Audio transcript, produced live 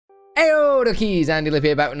Heyo, duckies,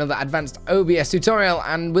 Andilippi about another advanced OBS tutorial,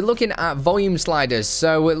 and we're looking at volume sliders.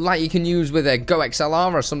 So like you can use with a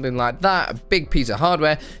GOXLR or something like that, a big piece of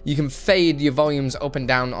hardware, you can fade your volumes up and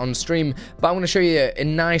down on stream, but I'm going to show you a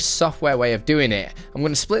nice software way of doing it. I'm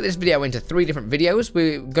going to split this video into 3 different videos.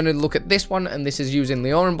 We're going to look at this one, and this is using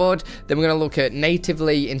Lioranboard. Then we're going to look at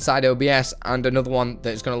natively inside OBS, and another one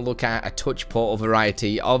that's going to look at a touch portal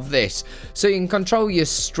variety of this. So you can control your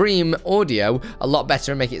stream audio a lot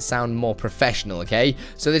better and make it sound more professional, okay?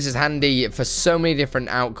 So this is handy for so many different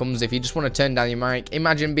outcomes. If you just want to turn down your mic,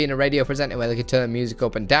 imagine being a radio presenter where they could turn the music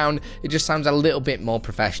up and down. It just sounds a little bit more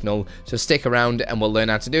professional. So stick around and we'll learn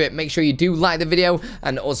how to do it. Make sure you do like the video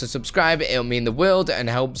and also subscribe. It'll mean the world and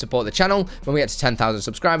help support the channel. When we get to 10,000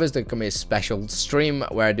 subscribers, there's gonna be a special stream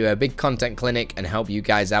where I do a big content clinic and help you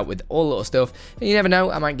guys out with all little stuff. And you never know,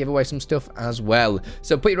 I might give away some stuff as well.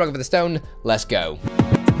 So put your rock over the stone. Let's go.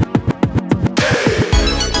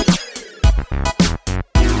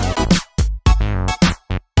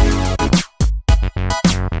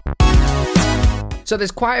 So there's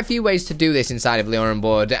quite a few ways to do this inside of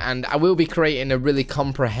Lioranboard, and I will be creating a really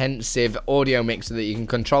comprehensive audio mixer that you can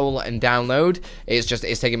control and download. It's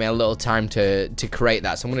taking me a little time to create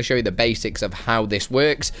that, so I'm going to show you the basics of how this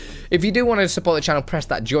works. If you do want to support the channel, press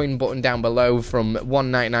that join button down below from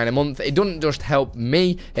 $1.99 a month. It doesn't just help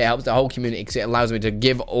me, it helps the whole community because it allows me to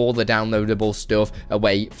give all the downloadable stuff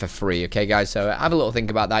away for free, okay guys? So have a little think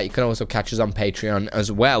about that. You can also catch us on Patreon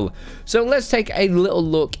as well. So let's take a little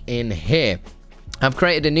look in here. I've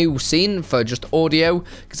created a new scene for just audio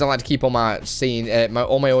because I like to keep all my scene,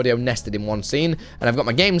 all my audio nested in one scene, and I've got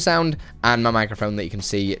my game sound and my microphone that you can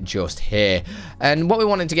see just here. And what we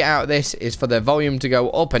wanted to get out of this is for the volume to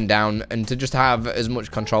go up and down and to just have as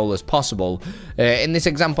much control as possible. In this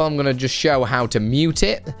example, I'm going to just show how to mute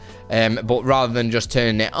it, but rather than just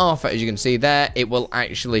turning it off, as you can see there, it will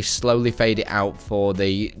actually slowly fade it out for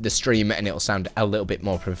the stream, and it'll sound a little bit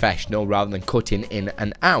more professional rather than cutting in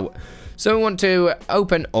and out. So we want to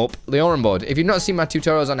open up Lioranboard. If you've not seen my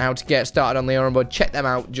tutorials on how to get started on Lioranboard, check them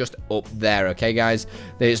out just up there, okay guys?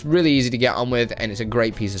 It's really easy to get on with, and it's a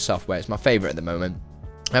great piece of software. It's my favorite at the moment.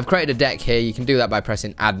 I've created a deck here. You can do that by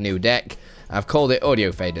pressing add new deck. I've called it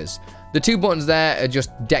audio faders. The 2 buttons there are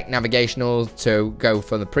just deck navigational to go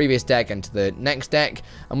from the previous deck and to the next deck.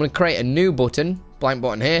 I'm going to create a new button, blank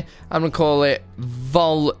button here. I'm going to call it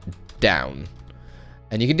vol down.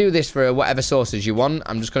 And you can do this for whatever sources you want.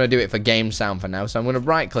 I'm just going to do it for game sound for now. So I'm going to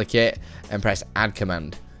right click it and press add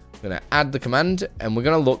command. I'm going to add the command, and we're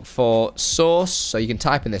going to look for source. So you can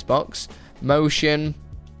type in this box, motion,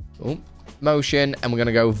 motion, and we're going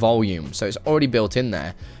to go volume. So it's already built in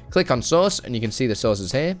there. Click on source and you can see the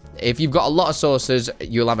sources here. If you've got a lot of sources,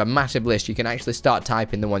 you'll have a massive list. You can actually start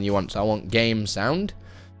typing the one you want. So I want game sound.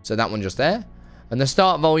 So that one just there. And the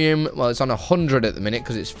start volume, well, it's on 100 at the minute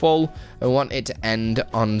because it's full. And we want it to end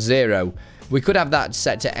on 0. We could have that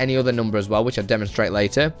set to any other number as well, which I'll demonstrate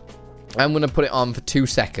later. I'm going to put it on for 2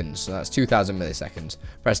 seconds. So that's 2,000 milliseconds.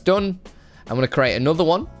 Press done. I'm going to create another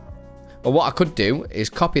one. But what I could do is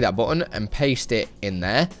copy that button and paste it in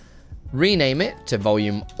there. Rename it to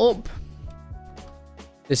volume up.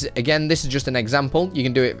 This is just an example. You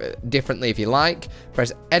can do it differently if you like.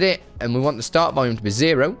 Press edit, and we want the start volume to be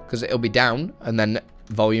 0 because it'll be down, and then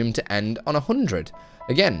volume to end on 100.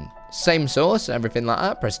 Again, same source, everything like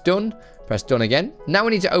that. Press done again. Now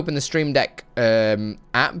we need to open the Stream Deck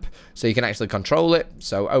app so you can actually control it.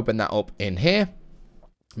 So open that up in here.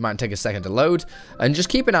 It might take a second to load, and just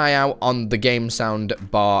keep an eye out on the game sound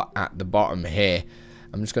bar at the bottom here.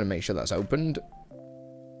 I'm just going to make sure that's opened.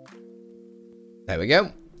 There we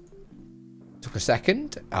go. Took a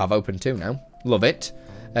second. I've opened 2 now. Love it.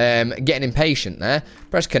 Getting impatient there.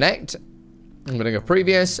 Press connect. I'm going to go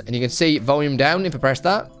previous, and you can see volume down. If I press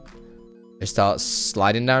that, it starts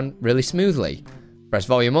sliding down really smoothly. Press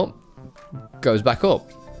volume up, goes back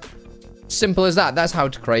up. Simple as that. That's how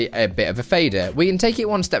to create a bit of a fader. We can take it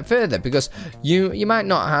one step further because you might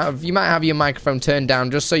have your microphone turned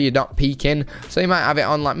down just so you're not peaking. So you might have it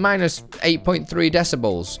on like minus 8.3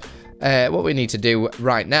 decibels. What we need to do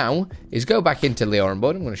right now is go back into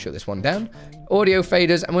Lioranboard. I'm going to shut this one down. Audio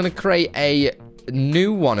faders. I'm going to create a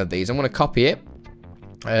new one of these. I'm going to copy it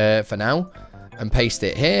for now and paste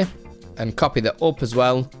it here, and copy the up as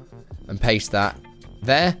well and paste that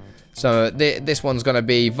there. So this one's going to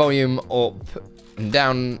be volume up and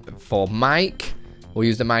down for mic. We'll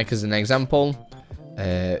use the mic as an example.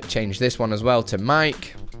 Change this one as well to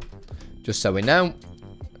mic, just so we know.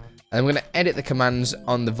 And I'm going to edit the commands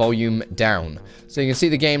on the volume down. So you can see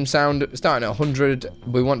the game sound starting at 100.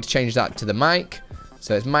 We want to change that to the mic.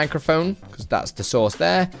 So it's microphone, because that's the source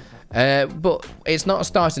there. but it's not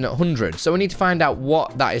starting at 100. So we need to find out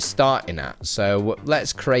what that is starting at. So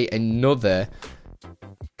let's create another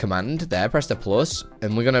command there, press the plus,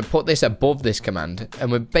 and we're going to put this above this command,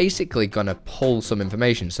 and we're basically going to pull some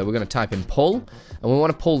information. So we're going to type in pull, and we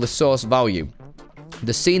want to pull the source value.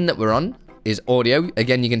 The scene that we're on is audio.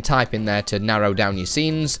 Again, you can type in there to narrow down your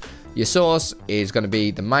scenes. Your source is going to be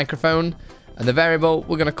the microphone, and the variable,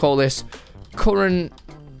 we're going to call this current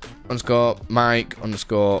underscore mic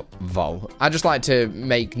underscore vol. I just like to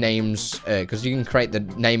make names because you can create the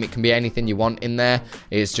name. It can be anything you want in there.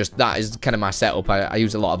 It's just that is kind of my setup. I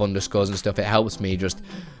use a lot of underscores and stuff. It helps me just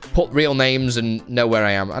put real names and know where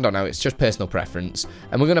I am. I don't know. It's just personal preference.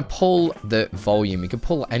 And we're going to pull the volume. You can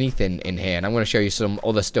pull anything in here. And I'm going to show you some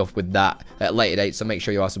other stuff with that at a later date. So make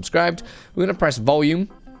sure you are subscribed. We're going to press volume.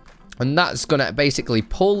 And that's going to basically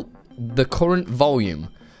pull the current volume.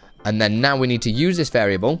 And then now we need to use this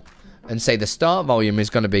variable and say the start volume is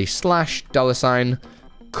going to be /$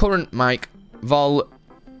 current mic vol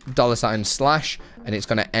 $/ and it's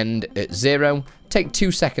going to end at 0. Take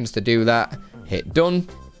 2 seconds to do that. Hit done.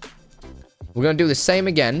 We're going to do the same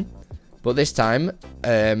again, but this time,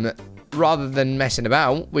 rather than messing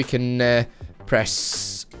about, we can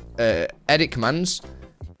press edit commands,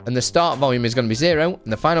 and the start volume is going to be 0,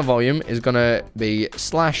 and the final volume is going to be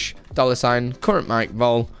 /$ current mic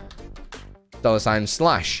vol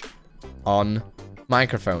 $/ on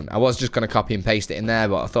microphone. I was just going to copy and paste it in there,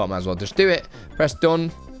 but I thought I might as well just do it. Press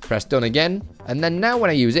done again, and then now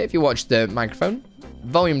when I use it, if you watch the microphone,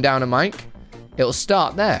 volume down a mic, it'll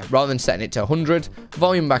start there rather than setting it to 100.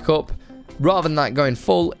 Volume back up. Rather than that going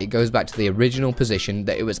full, it goes back to the original position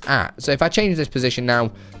that it was at. So if I change this position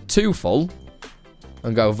now to full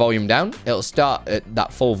and go volume down, it'll start at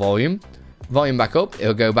that full volume. Volume back up,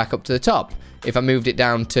 it'll go back up to the top. If I moved it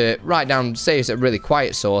down to right down, say it's a really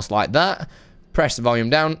quiet source like that, press the volume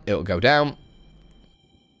down, it'll go down.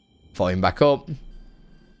 Volume back up.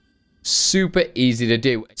 Super easy to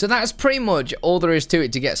do. So that's pretty much all there is to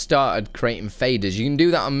it to get started creating faders. You can do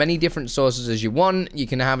that on many different sources as you want. You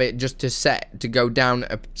can have it just to go down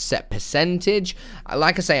a set percentage.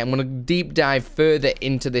 Like I say, I'm going to deep dive further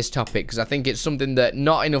into this topic because I think it's something that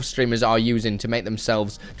not enough streamers are using to make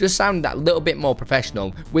themselves just sound that little bit more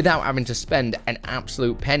professional without having to spend an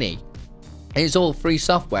absolute penny. It's all free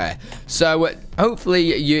software. So hopefully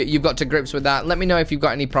you've got to grips with that. Let me know if you've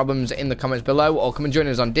got any problems in the comments below, or come and join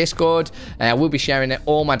us on Discord. We'll be sharing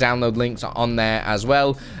all my download links on there as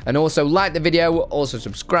well. And also like the video, also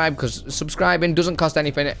subscribe, because subscribing doesn't cost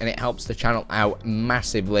anything and it helps the channel out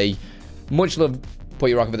massively. Much love. Put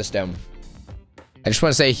your rock over the stone. I just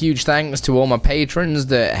want to say a huge thanks to all my patrons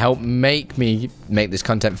that help make me make this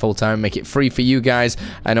content full-time, make it free for you guys,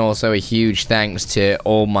 and also a huge thanks to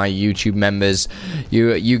all my YouTube members.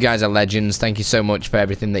 You guys are legends. Thank you so much for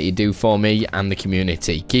everything that you do for me and the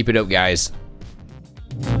community. Keep it up, guys.